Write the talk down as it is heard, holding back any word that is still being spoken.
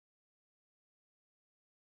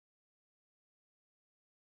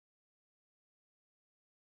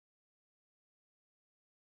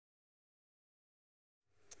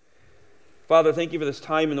Father, thank you for this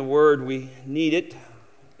time in the Word. We need it.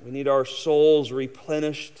 We need our souls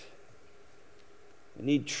replenished. We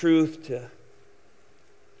need truth to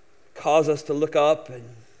cause us to look up and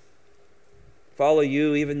follow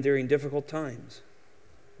you even during difficult times.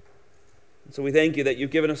 And so we thank you that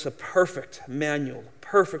you've given us a perfect manual,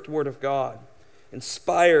 perfect Word of God,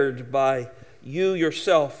 inspired by you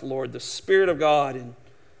yourself, Lord, the Spirit of God, and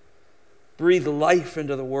breathe life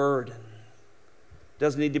into the Word. It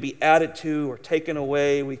doesn't need to be added to or taken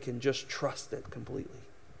away. We can just trust it completely.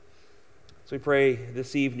 So we pray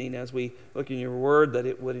this evening as we look in your Word that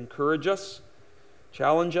it would encourage us,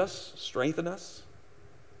 challenge us, strengthen us,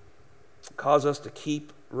 cause us to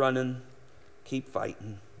keep running, keep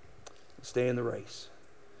fighting, stay in the race.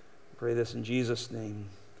 I pray this in Jesus' name.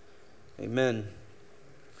 Amen.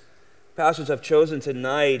 The passage I've chosen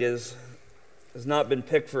tonight has not been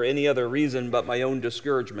picked for any other reason but my own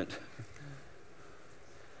discouragement.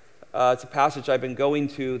 It's a passage I've been going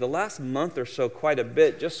to the last month or so quite a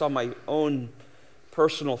bit, just on my own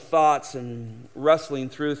personal thoughts and wrestling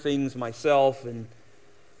through things myself. And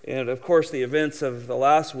of course, the events of the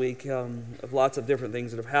last week, of lots of different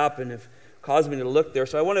things that have happened, have caused me to look there.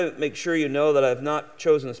 So I want to make sure you know that I've not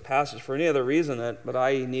chosen this passage for any other reason but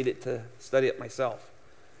I needed to study it myself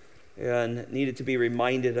and needed to be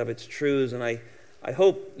reminded of its truths. And I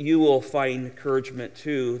hope you will find encouragement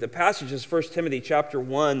too. The passage is 1 Timothy chapter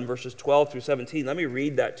 1, verses 12 through 17. Let me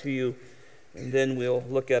read that to you, and then we'll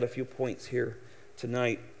look at a few points here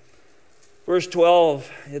tonight. Verse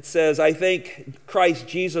 12, it says, I thank Christ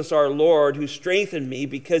Jesus our Lord, who strengthened me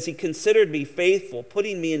because he considered me faithful,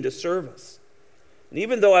 putting me into service. And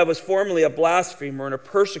even though I was formerly a blasphemer and a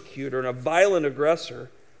persecutor and a violent aggressor,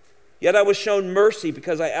 yet I was shown mercy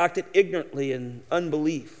because I acted ignorantly in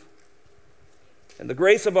unbelief. And the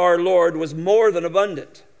grace of our Lord was more than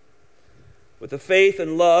abundant, with the faith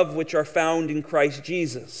and love which are found in Christ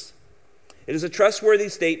Jesus. It is a trustworthy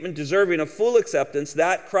statement deserving of full acceptance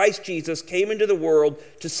that Christ Jesus came into the world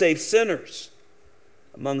to save sinners,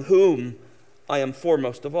 among whom I am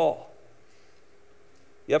foremost of all.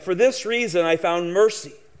 Yet for this reason I found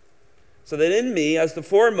mercy, so that in me, as the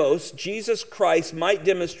foremost, Jesus Christ might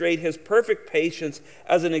demonstrate his perfect patience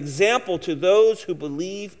as an example to those who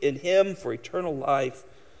believe in him for eternal life.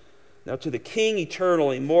 Now to the King,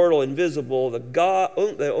 eternal, immortal, invisible,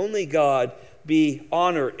 the only God, be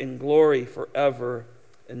honor and glory forever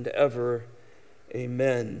and ever.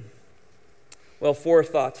 Amen. Well, 4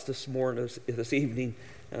 thoughts this evening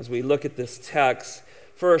as we look at this text.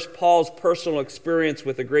 First, Paul's personal experience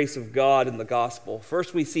with the grace of God in the gospel.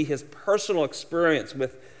 First, we see his personal experience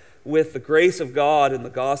with the grace of God in the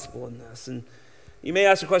gospel in this. And you may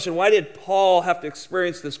ask the question, why did Paul have to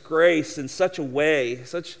experience this grace in such a way,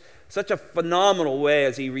 such a phenomenal way,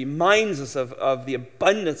 as he reminds us of the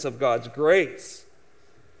abundance of God's grace?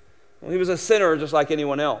 Well, he was a sinner just like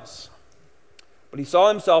anyone else, but he saw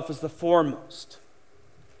himself as the foremost.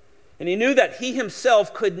 And he knew that he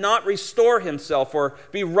himself could not restore himself or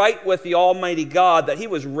be right with the Almighty God that he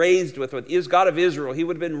was raised with. He is God of Israel. He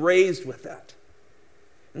would have been raised with that.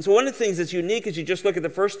 And so one of the things that's unique as you just look at the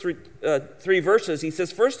first three verses, he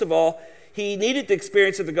says, first of all, he needed the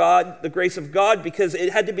experience of the grace of God because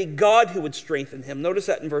it had to be God who would strengthen him. Notice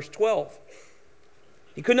that in verse 12.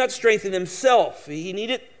 He could not strengthen himself. He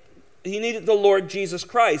needed the Lord Jesus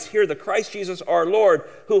Christ. Here, the Christ Jesus our Lord,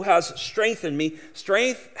 who has strengthened me.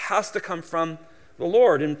 Strength has to come from the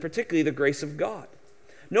Lord, and particularly the grace of God.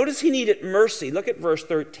 Notice he needed mercy. Look at verse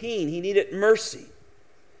 13. He needed mercy.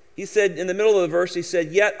 He said, in the middle of the verse, he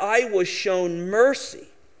said, yet I was shown mercy.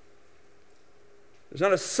 There's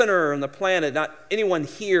not a sinner on the planet, not anyone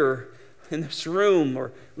here in this room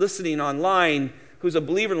or listening online who's a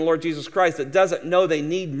believer in the Lord Jesus Christ that doesn't know they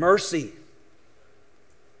need mercy.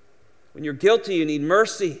 When you're guilty, you need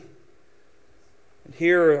mercy. And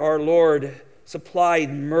here our Lord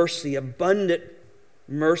supplied mercy, abundant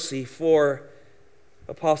mercy for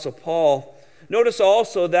Apostle Paul. Notice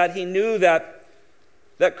also that he knew that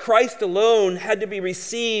Christ alone had to be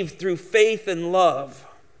received through faith and love.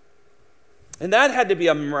 And that had to be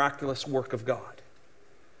a miraculous work of God.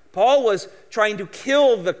 Paul was trying to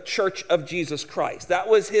kill the church of Jesus Christ. That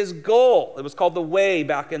was his goal. It was called the Way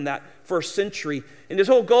back in that first century. And his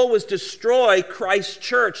whole goal was destroy Christ's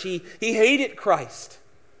church. He hated Christ.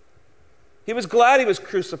 He was glad he was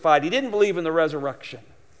crucified. He didn't believe in the resurrection.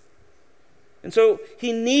 And so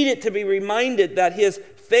he needed to be reminded that his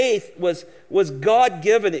faith was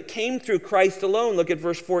God-given. It came through Christ alone. Look at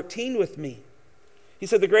verse 14 with me. He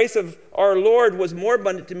said, the grace of our Lord was more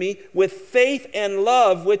abundant to me with faith and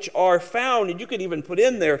love which are found, and you could even put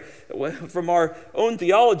in there from our own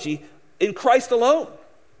theology, in Christ alone.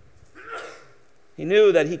 He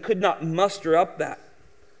knew that he could not muster up that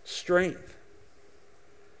strength.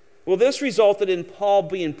 Well, this resulted in Paul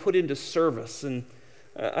being put into service. And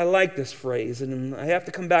I like this phrase, and I have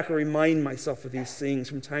to come back and remind myself of these things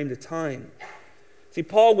from time to time. See,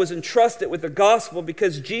 Paul was entrusted with the gospel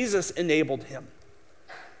because Jesus enabled him.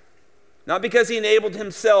 Not because he enabled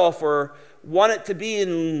himself or wanted to be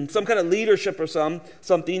in some kind of leadership or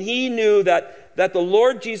something. He knew that the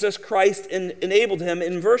Lord Jesus Christ enabled him.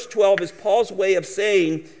 In verse 12 is Paul's way of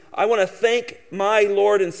saying, I want to thank my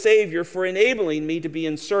Lord and Savior for enabling me to be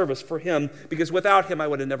in service for him, because without him I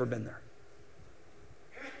would have never been there.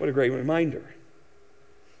 What a great reminder.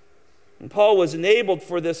 And Paul was enabled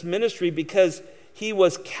for this ministry because he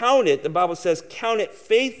was counted, the Bible says, counted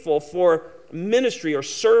faithful for ministry or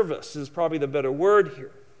service is probably the better word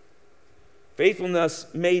here. Faithfulness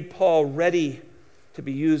made Paul ready to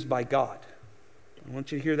be used by God. I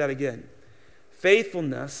want you to hear that again.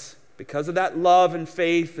 Faithfulness, because of that love and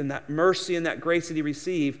faith and that mercy and that grace that he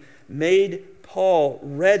received, made Paul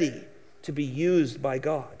ready to be used by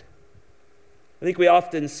God. I think we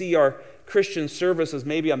often see our Christian service as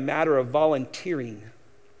maybe a matter of volunteering.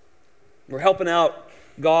 We're helping out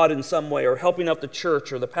God in some way, or helping out the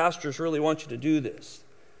church, or the pastors really want you to do this.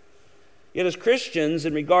 Yet as Christians,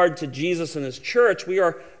 in regard to Jesus and his church, we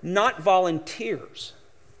are not volunteers.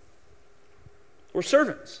 We're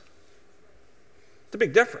servants. It's a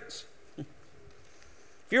big difference.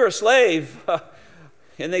 If you're a slave,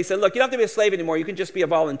 and they said, look, you don't have to be a slave anymore, you can just be a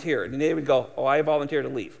volunteer. And they would go, oh, I volunteer to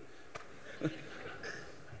leave.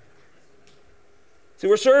 See,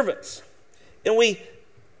 we're servants. And we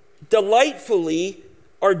delightfully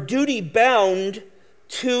are duty bound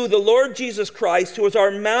to the Lord Jesus Christ, who is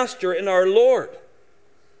our master and our Lord.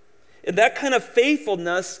 And that kind of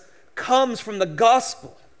faithfulness comes from the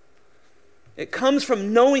gospel. It comes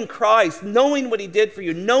from knowing Christ, knowing what he did for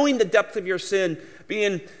you, knowing the depth of your sin,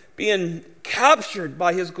 being captured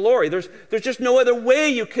by his glory. There's just no other way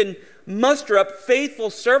you can muster up faithful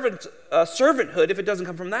servanthood if it doesn't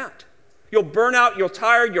come from that. You'll burn out, you'll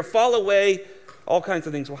tire, you'll fall away, all kinds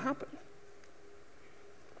of things will happen.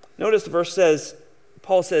 Notice the verse says,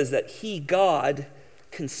 Paul says that he, God,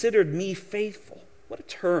 considered me faithful. What a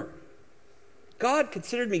term. God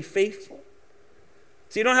considered me faithful.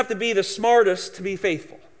 So you don't have to be the smartest to be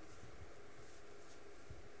faithful.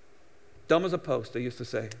 Dumb as a post, they used to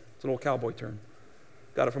say. It's an old cowboy term.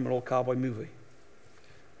 Got it from an old cowboy movie.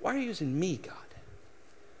 Why are you using me, God?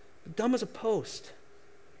 Dumb as a post.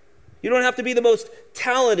 You don't have to be the most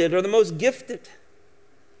talented or the most gifted.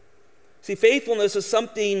 See, faithfulness is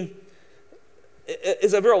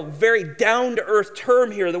a very down-to-earth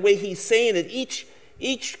term here, the way he's saying it.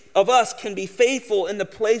 Each of us can be faithful in the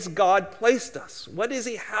place God placed us. What does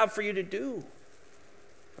he have for you to do?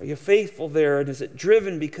 Are you faithful there, and is it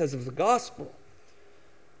driven because of the gospel?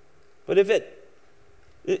 But if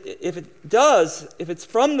it's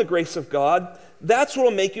from the grace of God, that's what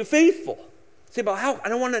will make you faithful. Say, but how? I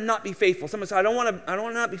don't want to not be faithful. Someone said, I don't want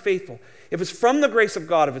to not be faithful. If it's from the grace of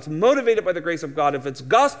God, if it's motivated by the grace of God, if it's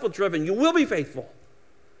gospel-driven, you will be faithful.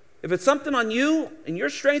 If it's something on you and you're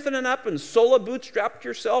strengthening up and solo bootstrapped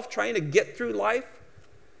yourself trying to get through life,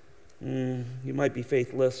 you might be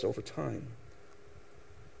faithless over time.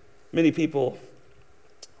 Many people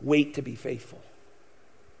wait to be faithful.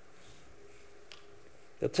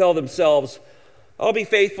 They'll tell themselves, I'll be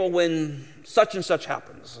faithful when such and such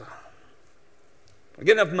happens. I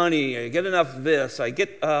get enough money, I get enough this, I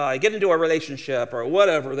get into a relationship or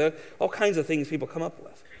whatever. There are all kinds of things people come up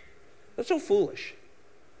with. That's so foolish.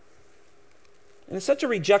 And it's such a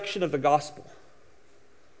rejection of the gospel.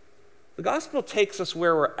 The gospel takes us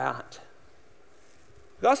where we're at.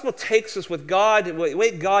 The gospel takes us with God, the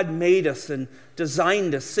way God made us and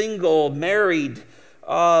designed us, single, married,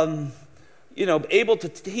 able to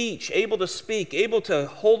teach, able to speak, able to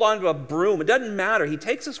hold on to a broom. It doesn't matter. He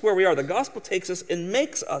takes us where we are. The gospel takes us and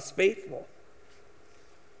makes us faithful.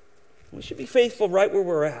 We should be faithful right where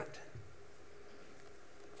we're at.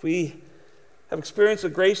 If we have experienced the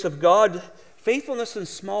grace of God, faithfulness in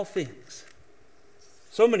small things.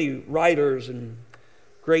 So many writers and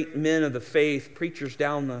great men of the faith, preachers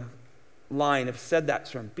down the line have said that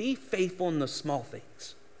term. Be faithful in the small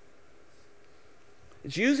things.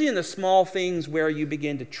 It's usually in the small things where you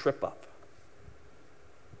begin to trip up.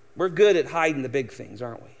 We're good at hiding the big things,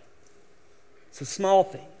 aren't we? It's the small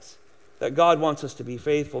things that God wants us to be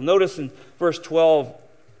faithful. Notice in verse 12,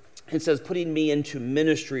 it says, putting me into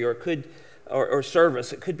ministry, or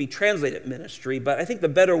service. It could be translated ministry, but I think the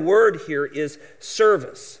better word here is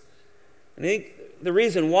service. I think the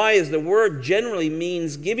reason why is the word generally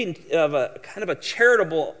means giving of a kind of a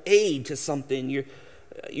charitable aid to something.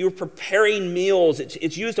 You're preparing meals.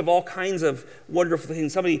 It's used of all kinds of wonderful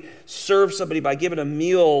things. Somebody serves somebody by giving a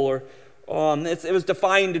meal, or it was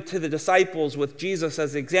defined to the disciples with Jesus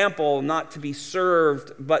as the example, not to be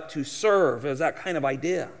served, but to serve. It was that kind of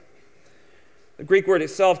idea. The Greek word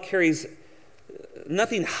itself carries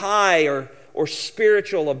nothing high or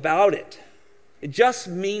spiritual about it. It just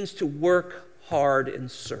means to work hard and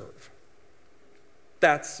serve.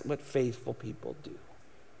 That's what faithful people do.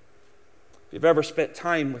 If you've ever spent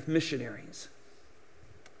time with missionaries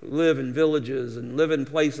who live in villages and live in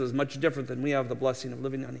places much different than we have the blessing of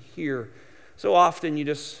living on here, so often you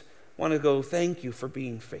just want to go, thank you for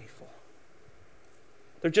being faithful.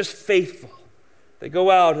 They're just faithful. They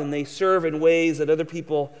go out and they serve in ways that other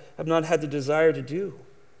people have not had the desire to do.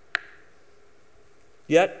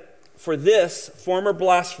 Yet, for this former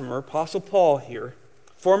blasphemer, Apostle Paul here,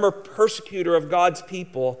 former persecutor of God's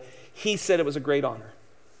people, he said it was a great honor.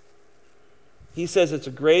 He says it's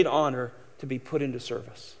a great honor to be put into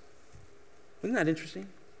service. Isn't that interesting?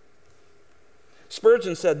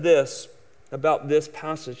 Spurgeon said this about this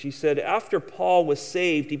passage. He said, after Paul was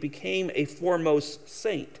saved, he became a foremost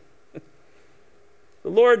saint. The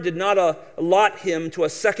Lord did not allot him to a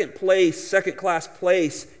second-class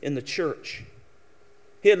place in the church.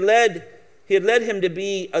 He had been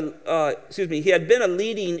a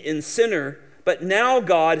leading in sinner, but now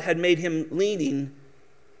God had made him leading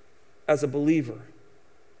as a believer.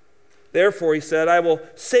 Therefore, he said, I will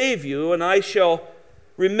save you, and I shall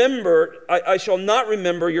not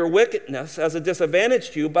remember your wickedness as a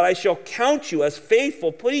disadvantage to you, but I shall count you as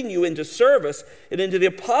faithful, putting you into service and into the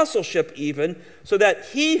apostleship even, so that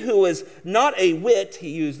he who is not a whit, he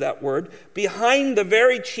used that word, behind the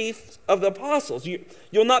very chief of the apostles.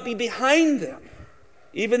 You'll not be behind them,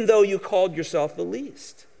 even though you called yourself the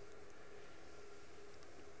least.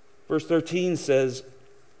 Verse 13 says,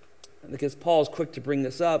 because Paul is quick to bring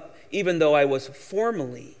this up, even though I was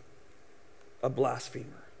formerly a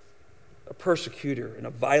blasphemer, a persecutor, and a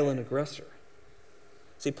violent aggressor.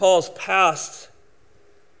 See, Paul's past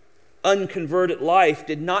unconverted life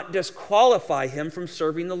did not disqualify him from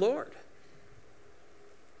serving the Lord.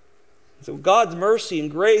 So God's mercy and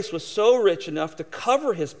grace was so rich enough to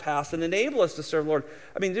cover his past and enable us to serve the Lord.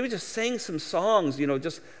 I mean, we just sang some songs,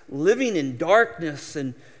 just living in darkness,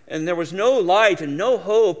 and there was no light and no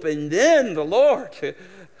hope, and then the Lord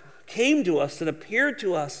came to us and appeared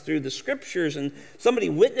to us through the scriptures and somebody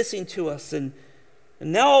witnessing to us, and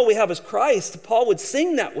now all we have is Christ. Paul would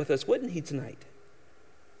sing that with us, wouldn't he, tonight?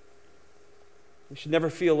 We should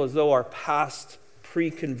never feel as though our past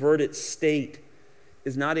pre-converted state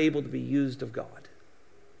is not able to be used of God.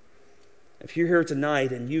 If you're here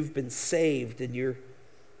tonight and you've been saved and you're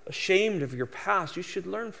ashamed of your past, you should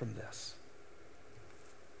learn from this.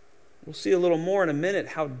 We'll see a little more in a minute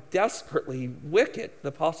how desperately wicked the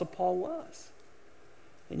Apostle Paul was.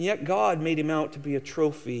 And yet God made him out to be a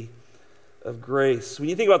trophy of grace. When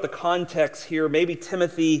you think about the context here, maybe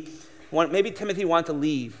Timothy wanted to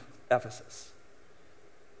leave Ephesus.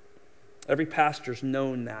 Every pastor's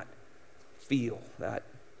known that feel, that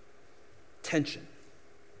tension.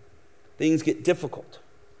 Things get difficult.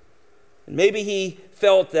 And maybe he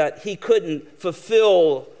felt that he couldn't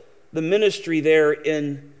fulfill the ministry there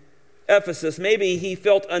in Ephesus. Maybe he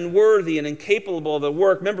felt unworthy and incapable of the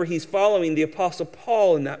work. Remember, he's following the Apostle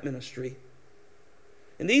Paul in that ministry.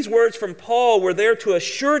 And these words from Paul were there to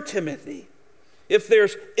assure Timothy, if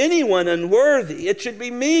there's anyone unworthy, it should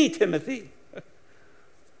be me, Timothy.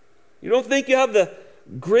 You don't think you have the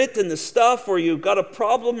grit and the stuff, or you've got a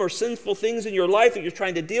problem or sinful things in your life that you're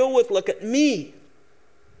trying to deal with? Look at me.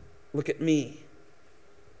 Look at me.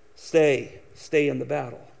 Stay in the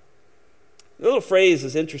battle. The little phrase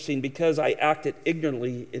is interesting, because I acted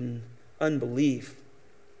ignorantly in unbelief.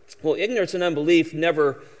 Well, ignorance and unbelief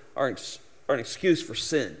never are an excuse for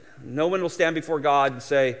sin. No one will stand before God and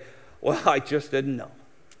say, well, I just didn't know.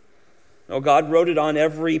 No, God wrote it on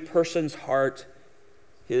every person's heart.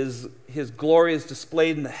 His glory is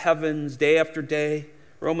displayed in the heavens day after day.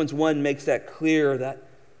 Romans 1 makes that clear, that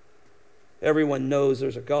everyone knows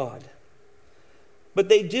there's a God. But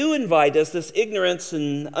they do invite us, this ignorance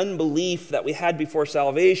and unbelief that we had before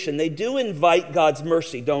salvation, they do invite God's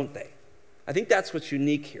mercy, don't they? I think that's what's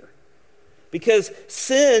unique here. Because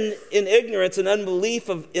sin in ignorance and unbelief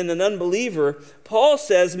in an unbeliever, Paul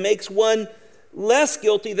says, makes one less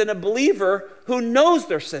guilty than a believer who knows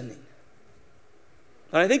they're sinning.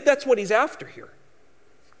 And I think that's what he's after here.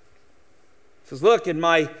 He says, look, in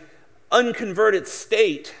my unconverted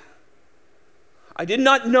state, I did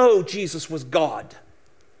not know Jesus was God.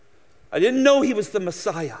 I didn't know he was the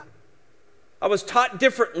Messiah. I was taught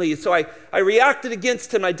differently, so I reacted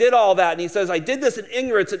against him. I did all that. And he says, I did this in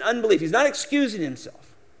ignorance and unbelief. He's not excusing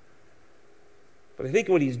himself. But I think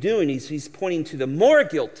what he's doing is he's pointing to the more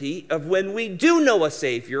guilty of when we do know a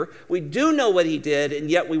Savior, we do know what he did,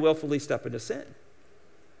 and yet we willfully step into sin.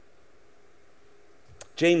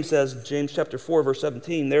 James says, James chapter 4, verse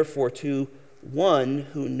 17, therefore to one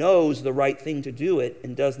who knows the right thing to do it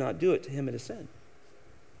and does not do it, to him it is sin.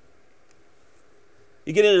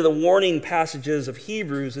 You get into the warning passages of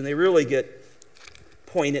Hebrews, and they really get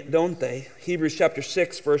pointed, don't they? Hebrews chapter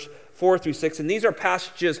 6, verse 4 through 6. And these are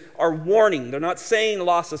passages are warning. They're not saying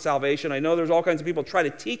loss of salvation. I know there's all kinds of people try to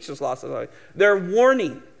teach us loss of salvation. They're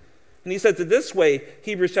warning. And he says it this way,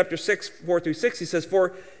 Hebrews chapter 6, 4 through 6. He says,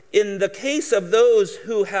 for in the case of those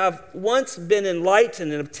who have once been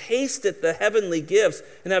enlightened and have tasted the heavenly gifts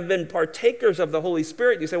and have been partakers of the Holy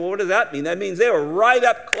Spirit, you say, well, what does that mean? That means they were right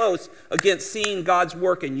up close against seeing God's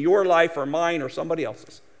work in your life or mine or somebody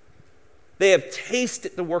else's. They have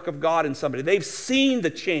tasted the work of God in somebody. They've seen the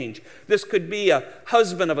change. This could be a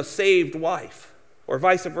husband of a saved wife or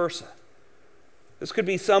vice versa. This could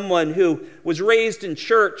be someone who was raised in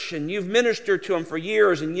church and you've ministered to them for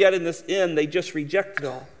years, and yet in this end they just reject it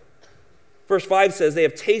all. Verse 5 says, they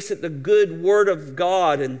have tasted the good word of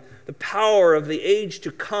God and the power of the age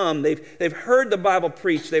to come. They've heard the Bible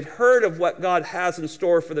preached. They've heard of what God has in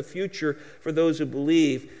store for the future for those who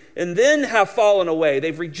believe, and then have fallen away.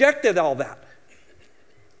 They've rejected all that.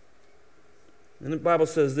 And the Bible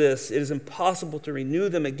says this, it is impossible to renew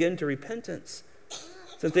them again to repentance,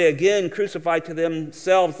 since they again crucified to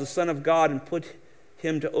themselves the Son of God and put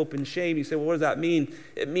him to open shame. You say, well, what does that mean?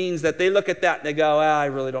 It means that they look at that and they go, I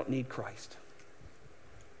really don't need Christ.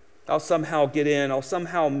 I'll somehow get in. I'll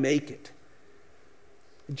somehow make it.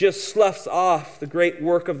 It just sloughs off the great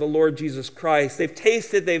work of the Lord Jesus Christ. They've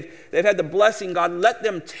tasted, they've had the blessing. God let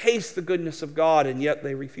them taste the goodness of God, and yet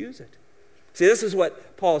they refuse it. See, this is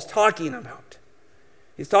what Paul is talking about.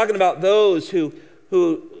 He's talking about those who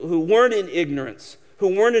weren't in ignorance,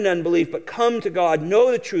 who weren't in unbelief, but come to God,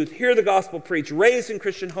 know the truth, hear the gospel preached, raised in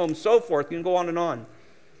Christian homes, so forth. You can go on,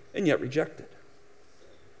 and yet reject it.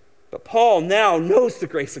 But Paul now knows the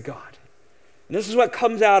grace of God. And this is what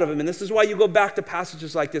comes out of him. And this is why you go back to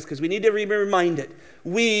passages like this, because we need to be reminded.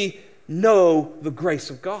 We know the grace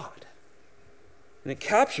of God. And it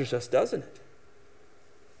captures us, doesn't it?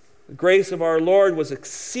 The grace of our Lord was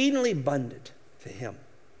exceedingly abundant to him.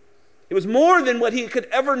 It was more than what he could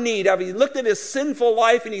ever need. I mean, he looked at his sinful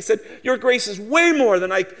life and he said, your grace is way more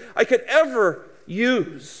than I could ever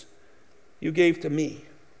use. You gave to me.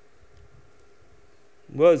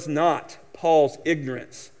 It was not Paul's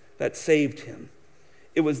ignorance that saved him.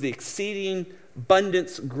 It was the exceeding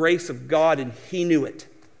abundance grace of God, and he knew it.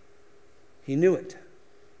 He knew it.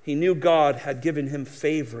 He knew God had given him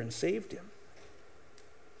favor and saved him.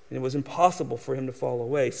 And it was impossible for him to fall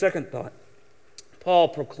away. Second thought, Paul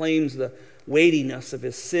proclaims the weightiness of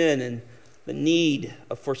his sin and the need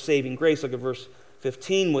for saving grace. Look at verse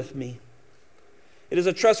 15 with me. It is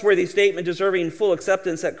a trustworthy statement deserving full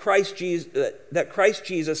acceptance that Christ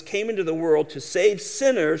Jesus came into the world to save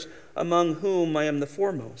sinners, among whom I am the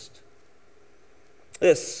foremost.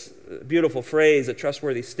 This beautiful phrase, a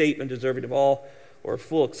trustworthy statement deserving of all or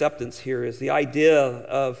full acceptance here, is the idea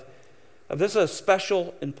of this is a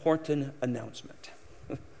special, important announcement.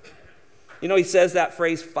 You know, he says that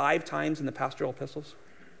phrase 5 times in the pastoral epistles.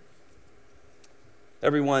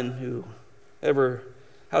 Everyone who ever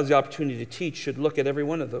has the opportunity to teach should look at every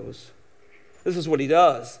one of those. This is what he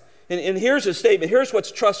does. And here's his statement. Here's what's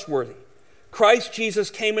trustworthy. Christ Jesus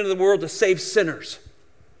came into the world to save sinners.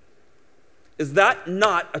 Is that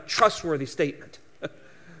not a trustworthy statement?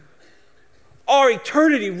 Our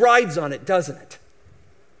eternity rides on it, doesn't it?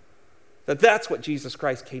 That's what Jesus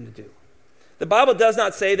Christ came to do. The Bible does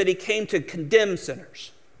not say that he came to condemn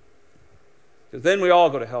sinners, because then we all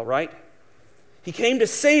go to hell, right? He came to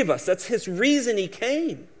save us. That's his reason he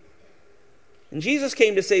came. And Jesus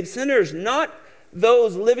came to save sinners, not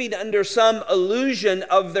those living under some illusion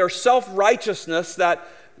of their self-righteousness that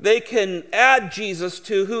they can add Jesus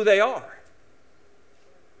to who they are.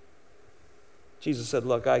 Jesus said,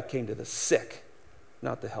 look, I came to the sick,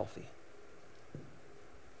 not the healthy.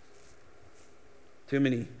 Too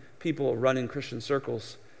many people run in Christian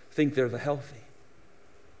circles think they're the healthy.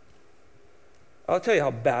 I'll tell you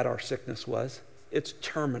how bad our sickness was. It's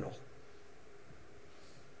terminal.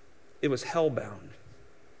 It was hellbound.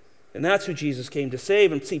 And that's who Jesus came to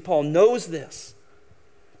save. And see, Paul knows this.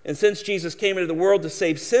 And since Jesus came into the world to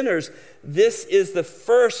save sinners, this is the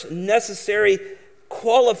first necessary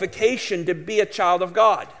qualification to be a child of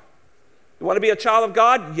God. You want to be a child of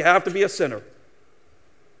God? You have to be a sinner.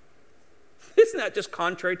 isn't that just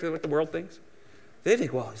contrary to what the world thinks? They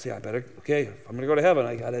think, well, see, if I'm going to go to heaven,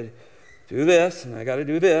 I got to do this, and I got to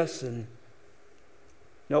do this. And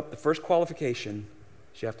nope, the first qualification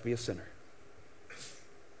is you have to be a sinner.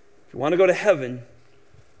 If you want to go to heaven,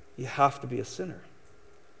 you have to be a sinner.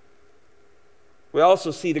 We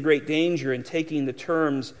also see the great danger in taking the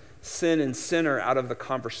terms sin and sinner out of the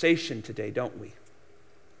conversation today, don't we?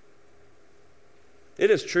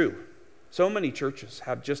 It is true. So many churches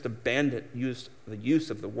have just abandoned the use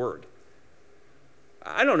of the word.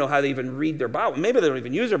 I don't know how they even read their Bible. Maybe they don't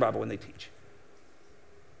even use their Bible when they teach.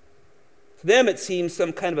 To them, it seems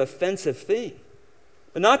some kind of offensive thing.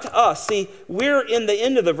 But not to us. See, we're in the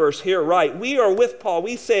end of the verse here, right? We are with Paul.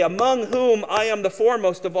 We say, among whom I am the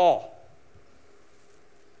foremost of all.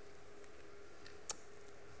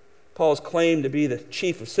 Paul's claim to be the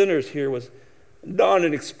chief of sinners here was not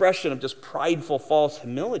an expression of just prideful, false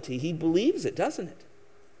humility. He believes it, doesn't it?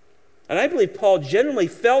 And I believe Paul genuinely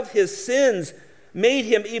felt his sins made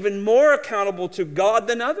him even more accountable to God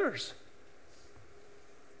than others.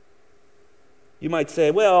 You might say,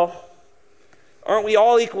 well, aren't we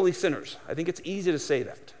all equally sinners? I think it's easy to say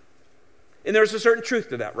that. And there's a certain truth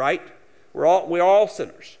to that, right? We're all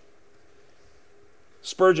sinners.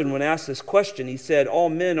 Spurgeon, when asked this question, he said, all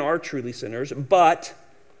men are truly sinners, but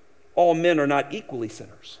all men are not equally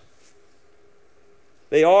sinners.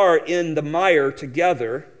 They are in the mire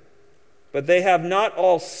together, but they have not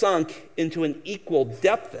all sunk into an equal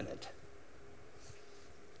depth in it.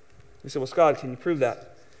 You say, well, Scott, can you prove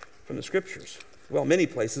that from the Scriptures? Well, many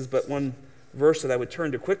places, but one verse that I would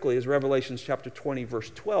turn to quickly is Revelation chapter 20, verse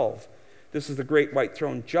 12. This is the great white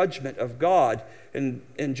throne judgment of God. And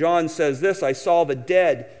John says this, I saw the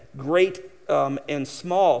dead, great and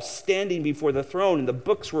small, standing before the throne, and the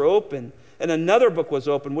books were open. And another book was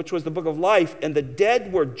opened, which was the book of life. And the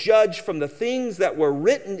dead were judged from the things that were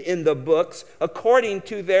written in the books according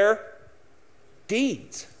to their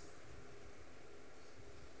deeds.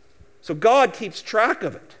 So God keeps track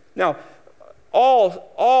of it. Now,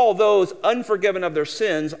 all those unforgiven of their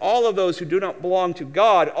sins, all of those who do not belong to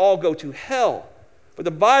God, all go to hell. But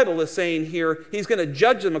the Bible is saying here, he's going to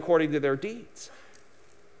judge them according to their deeds.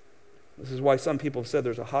 This is why some people have said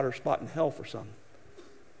there's a hotter spot in hell for some.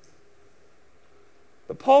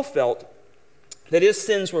 But Paul felt that his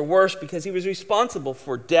sins were worse because he was responsible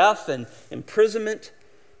for death and imprisonment.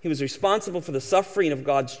 He was responsible for the suffering of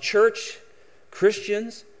God's church,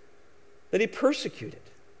 Christians, that he persecuted.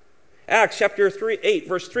 Acts chapter 8,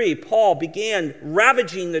 verse 3, Paul began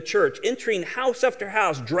ravaging the church, entering house after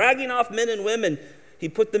house, dragging off men and women. He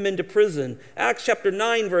put them into prison. Acts chapter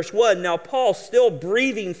 9, verse 1, now Paul, still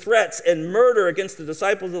breathing threats and murder against the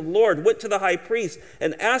disciples of the Lord, went to the high priest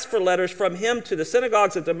and asked for letters from him to the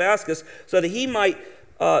synagogues of Damascus so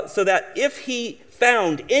that if he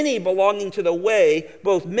found any belonging to the way,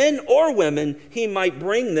 both men or women, he might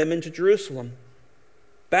bring them into Jerusalem.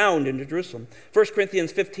 Bound into Jerusalem. 1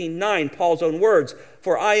 Corinthians 15:9, Paul's own words,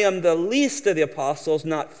 for I am the least of the apostles,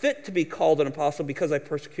 not fit to be called an apostle because I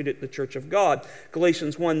persecuted the church of God.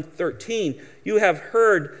 Galatians 1:13, you have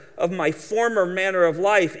heard of my former manner of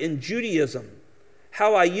life in Judaism,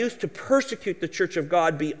 how I used to persecute the church of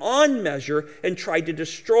God beyond measure and tried to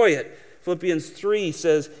destroy it. Philippians 3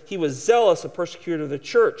 says he was zealous, a persecutor of the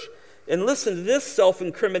church. And listen to this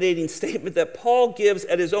self-incriminating statement that Paul gives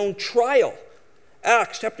at his own trial.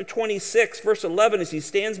 Acts chapter 26, verse 11, as he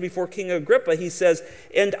stands before King Agrippa, he says,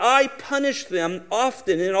 and I punished them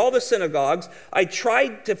often in all the synagogues. I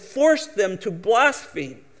tried to force them to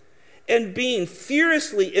blaspheme. And being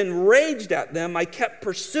furiously enraged at them, I kept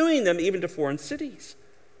pursuing them even to foreign cities.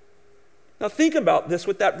 Now think about this,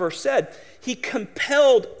 what that verse said. He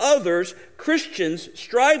compelled others, Christians,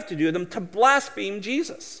 strive to do them, to blaspheme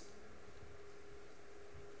Jesus.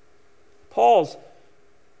 Paul's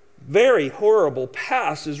very horrible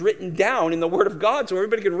past is written down in the Word of God so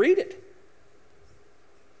everybody can read it.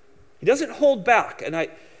 He doesn't hold back. And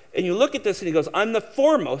you look at this and he goes, I'm the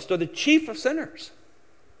foremost or the chief of sinners.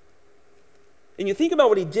 And you think about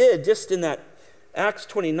what he did just in that Acts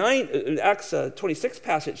 26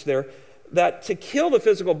 passage there, that to kill the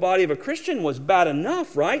physical body of a Christian was bad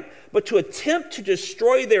enough, right? But to attempt to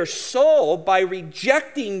destroy their soul by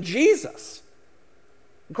rejecting Jesus.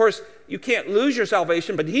 Of course, you can't lose your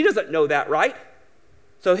salvation, but he doesn't know that, right?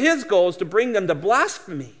 So his goal is to bring them to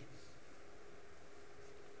blasphemy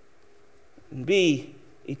and be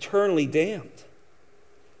eternally damned.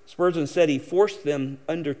 Spurgeon said he forced them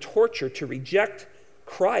under torture to reject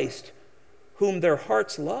Christ, whom their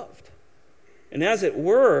hearts loved. And as it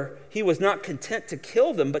were, he was not content to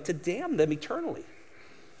kill them, but to damn them eternally.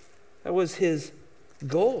 That was his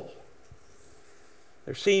goal.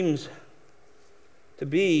 There seems to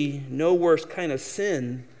be no worse kind of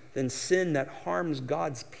sin than sin that harms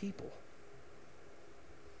God's people.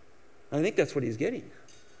 I think that's what he's getting.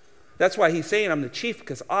 That's why he's saying, I'm the chief,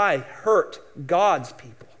 because I hurt God's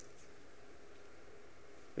people.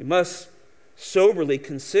 We must soberly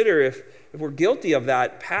consider if we're guilty of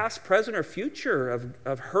that, past, present, or future,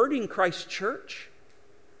 of hurting Christ's church.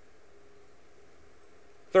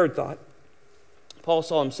 Third thought, Paul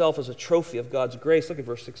saw himself as a trophy of God's grace. Look at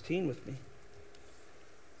verse 16 with me.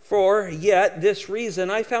 For yet this reason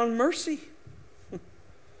I found mercy.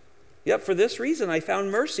 Yet for this reason I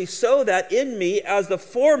found mercy, so that in me as the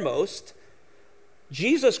foremost,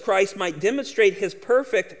 Jesus Christ might demonstrate his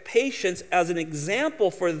perfect patience as an example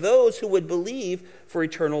for those who would believe for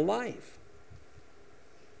eternal life.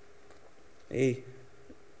 A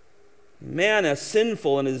man as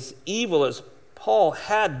sinful and as evil as Paul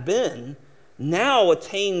had been now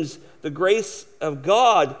attains the grace of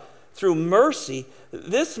God through mercy.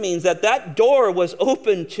 This means that door was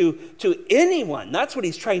open to anyone. That's what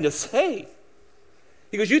he's trying to say.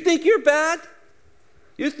 He goes, you think you're bad?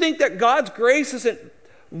 You think that God's grace isn't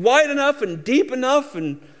wide enough and deep enough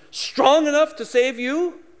and strong enough to save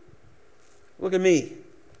you? Look at me.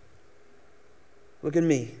 Look at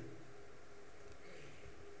me.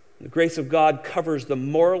 The grace of God covers the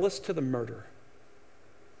moralist to the murderer.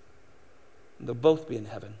 They'll both be in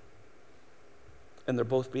heaven. And they'll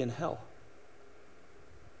both be in hell.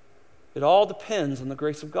 It all depends on the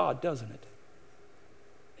grace of God, doesn't it?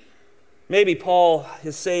 Maybe Paul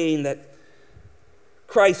is saying that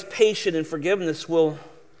Christ's patience and forgiveness will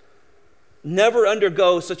never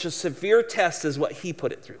undergo such a severe test as what he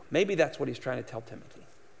put it through. Maybe that's what he's trying to tell Timothy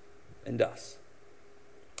and us.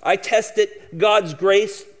 I tested God's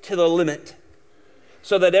grace to the limit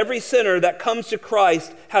so that every sinner that comes to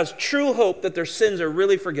Christ has true hope that their sins are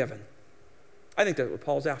really forgiven. I think that's what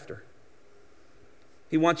Paul's after.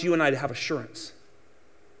 He wants you and I to have assurance.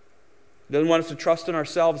 He doesn't want us to trust in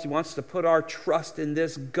ourselves. He wants us to put our trust in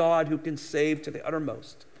this God who can save to the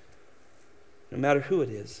uttermost, no matter who it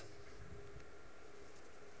is.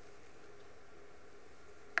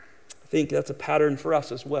 I think that's a pattern for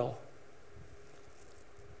us as well.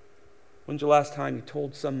 When's the last time you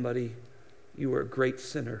told somebody you were a great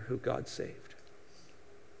sinner who God saved?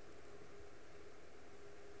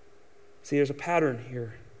 See, there's a pattern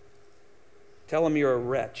here. Tell them you're a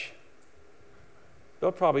wretch.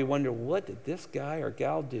 They'll probably wonder, what did this guy or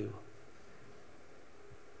gal do?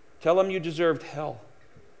 Tell them you deserved hell.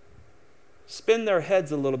 Spin their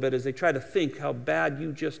heads a little bit as they try to think how bad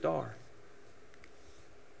you just are.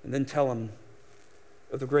 And then tell them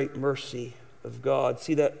of the great mercy of God.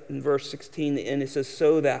 See that in verse 16, the end, it says,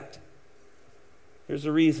 so that. Here's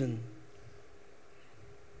the reason.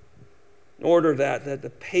 In order that the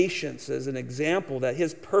patience as an example, that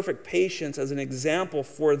his perfect patience as an example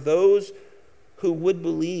for those who would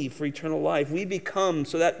believe for eternal life. We become,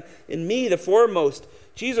 so that in me, the foremost,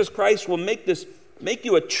 Jesus Christ will make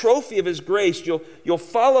you a trophy of his grace. You'll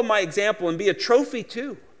follow my example and be a trophy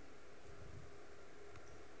too.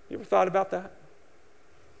 You ever thought about that?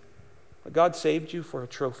 God saved you for a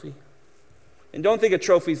trophy. And don't think of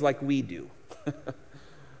trophies like we do.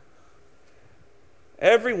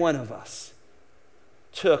 Every one of us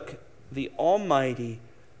took the almighty,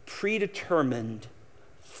 predetermined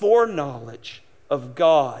foreknowledge of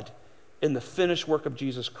God in the finished work of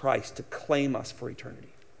Jesus Christ to claim us for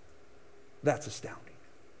eternity. That's astounding.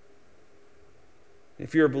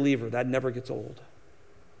 If you're a believer, that never gets old.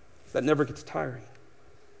 That never gets tiring.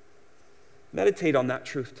 Meditate on that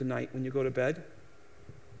truth tonight when you go to bed.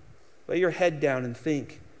 Lay your head down and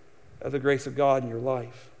think of the grace of God in your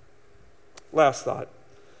life. Last thought.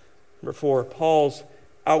 Number 4, Paul's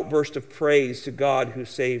outburst of praise to God who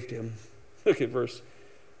saved him. Look at verse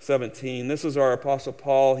 17. This is our Apostle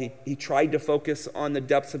Paul. He tried to focus on the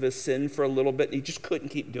depths of his sin for a little bit, and he just couldn't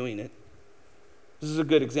keep doing it. This is a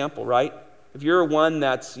good example, right? If you're one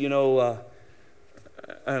that's, I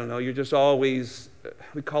don't know, you're just always,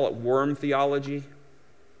 we call it worm theology.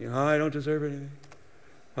 I don't deserve anything.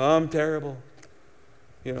 I'm terrible.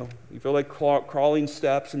 You feel like crawling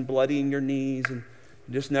steps and bloodying your knees and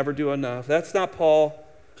you just never do enough. That's not Paul.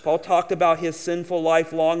 Paul talked about his sinful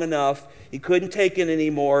life long enough. He couldn't take it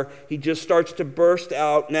anymore. He just starts to burst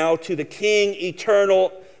out now to the King,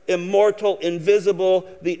 eternal, immortal, invisible,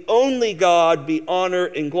 the only God, be honor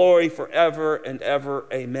and glory forever and ever.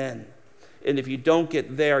 Amen. And if you don't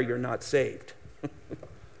get there, you're not saved.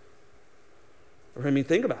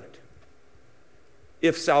 Think about it.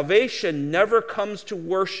 If salvation never comes to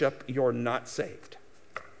worship, you're not saved.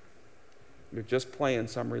 You're just playing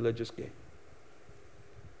some religious game.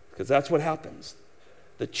 Because that's what happens.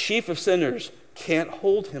 the chief of sinners, can't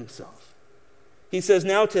hold himself. He says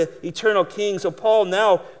now to eternal King. So Paul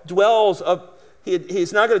now dwells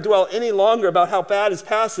he's not going to dwell any longer about how bad his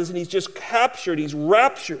past is, and he's just captured, he's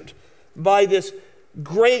raptured by this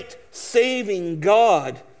great saving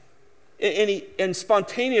God. And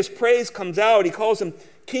spontaneous praise comes out. He calls him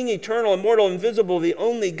King eternal, immortal, invisible, the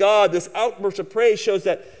only God. This outburst of praise shows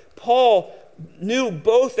that Paul knew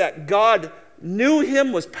both that God knew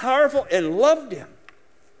him, was powerful, and loved him.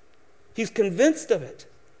 He's convinced of it.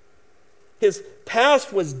 His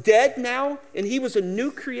past was dead now, and he was a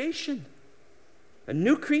new creation. A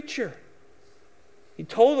new creature. He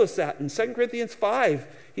told us that in 2 Corinthians 5.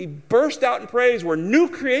 He burst out in praise. We're new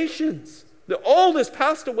creations. The old has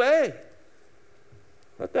passed away.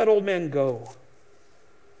 Let that old man go.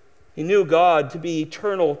 He knew God to be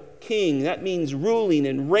eternal King. That means ruling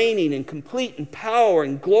and reigning and complete in power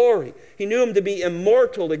and glory. He knew him to be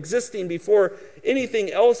immortal, existing before anything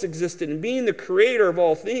else existed, and being the creator of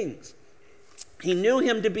all things. He knew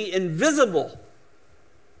him to be invisible.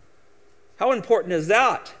 How important is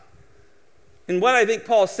that? And what I think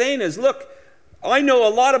Paul's saying is, look, I know a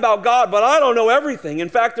lot about God, but I don't know everything. In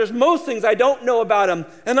fact, there's most things I don't know about him,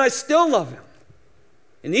 and I still love him.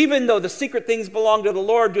 And even though the secret things belong to the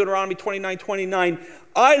Lord, Deuteronomy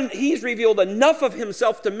 29:29, he's revealed enough of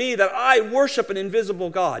himself to me that I worship an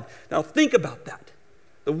invisible God. Now think about that.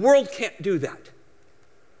 The world can't do that.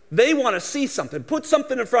 They want to see something. Put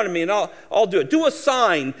something in front of me and I'll do it. Do a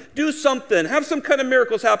sign. Do something. Have some kind of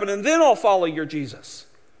miracles happen, and then I'll follow your Jesus.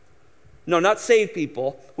 No, not saved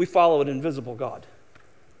people. We follow an invisible God.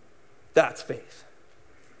 That's faith.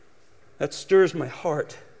 That stirs my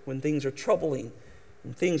heart when things are troubling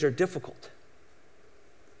and things are difficult.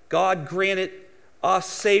 God granted us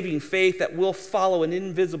saving faith that we'll follow an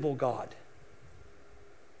invisible God.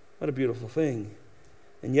 What a beautiful thing.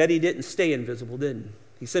 And yet he didn't stay invisible, did he?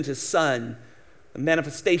 He sent his Son, a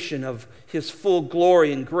manifestation of his full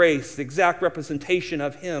glory and grace, the exact representation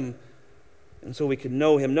of him, and so we can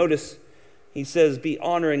know him. Notice he says, be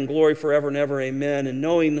honor and glory forever and ever, amen. And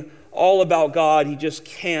knowing all about God, he just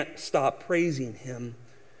can't stop praising him.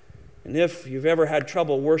 And if you've ever had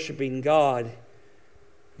trouble worshiping God,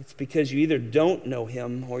 it's because you either don't know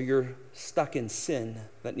him or you're stuck in sin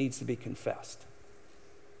that needs to be confessed.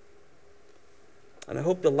 And I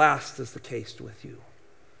hope the last is the case with you.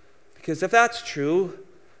 Because if that's true,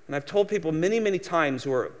 and I've told people many, many times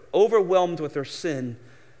who are overwhelmed with their sin,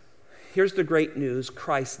 here's the great news: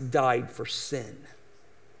 Christ died for sin.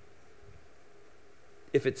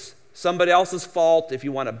 If it's somebody else's fault, if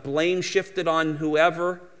you want to blame shift it on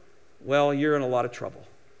whoever, well, you're in a lot of trouble.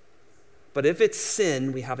 But if it's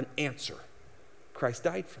sin, we have an answer. Christ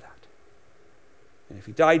died for that. And if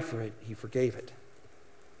he died for it, he forgave it.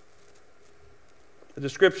 The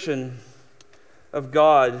description of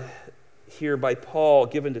God here by Paul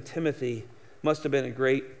given to Timothy must have been a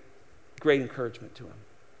great encouragement to him.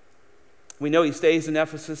 We know he stays in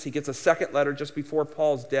Ephesus. He gets a second letter just before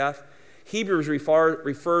Paul's death. Hebrews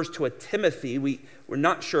refers to a Timothy. We're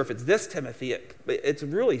not sure if it's this Timothy. It's a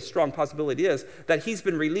really strong possibility is that he's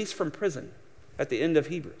been released from prison at the end of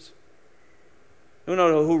Hebrews. We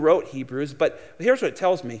don't know who wrote Hebrews, but here's what it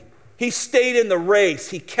tells me. He stayed in the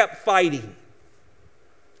race. He kept fighting.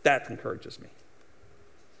 That encourages me.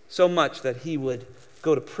 So much that he would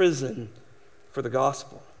go to prison for the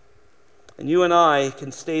gospel. And you and I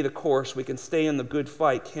can stay the course. We can stay in the good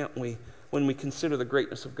fight, can't we, when we consider the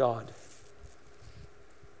greatness of God?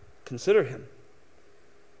 Consider him.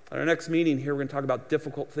 At our next meeting here, we're going to talk about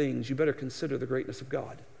difficult things. You better consider the greatness of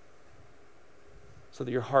God so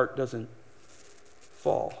that your heart doesn't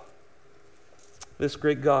fall. This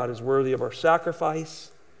great God is worthy of our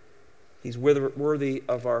sacrifice. He's worthy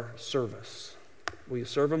of our service. Will you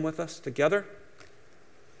serve him with us together?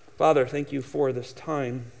 Father, thank you for this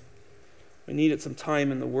time. We needed some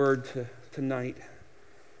time in the Word tonight.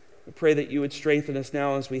 I pray that you would strengthen us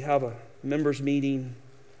now as we have a members' meeting,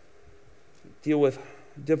 deal with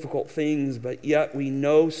difficult things, but yet we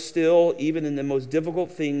know still, even in the most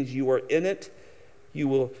difficult things, you are in it. You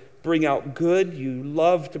will bring out good. You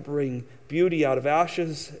love to bring beauty out of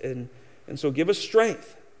ashes, and so give us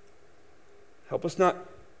strength. Help us not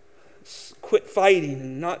quit fighting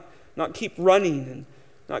and not keep running and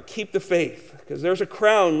not keep the faith, because there's a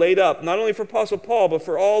crown laid up, not only for Apostle Paul, but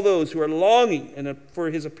for all those who are longing and for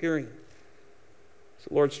his appearing. So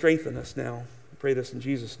Lord, strengthen us now. I pray this in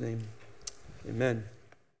Jesus' name. Amen.